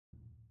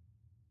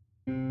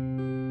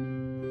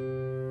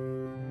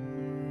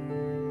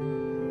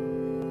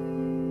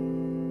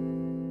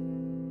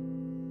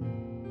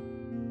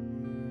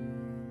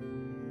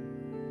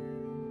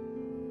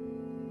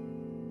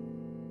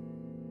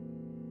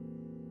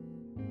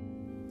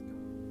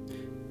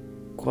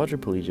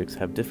Quadriplegics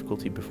have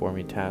difficulty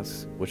performing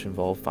tasks which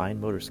involve fine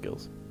motor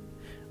skills.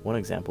 One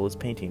example is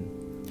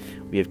painting.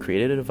 We have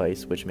created a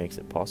device which makes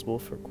it possible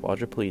for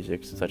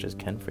quadriplegics such as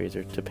Ken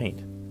Fraser to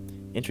paint.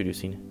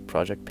 Introducing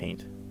Project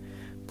Paint.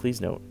 Please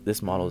note,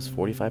 this model is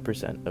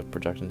 45% of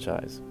production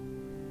size.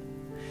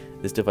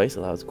 This device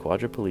allows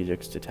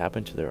quadriplegics to tap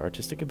into their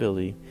artistic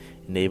ability,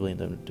 enabling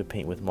them to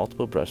paint with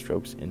multiple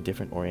brushstrokes in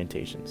different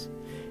orientations.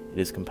 It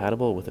is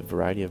compatible with a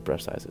variety of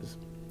brush sizes.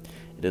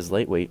 It is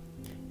lightweight,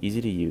 easy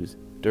to use,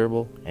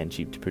 durable, and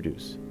cheap to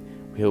produce.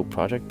 We hope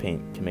Project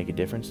Paint can make a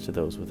difference to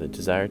those with a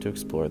desire to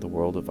explore the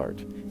world of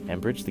art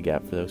and bridge the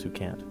gap for those who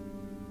can't.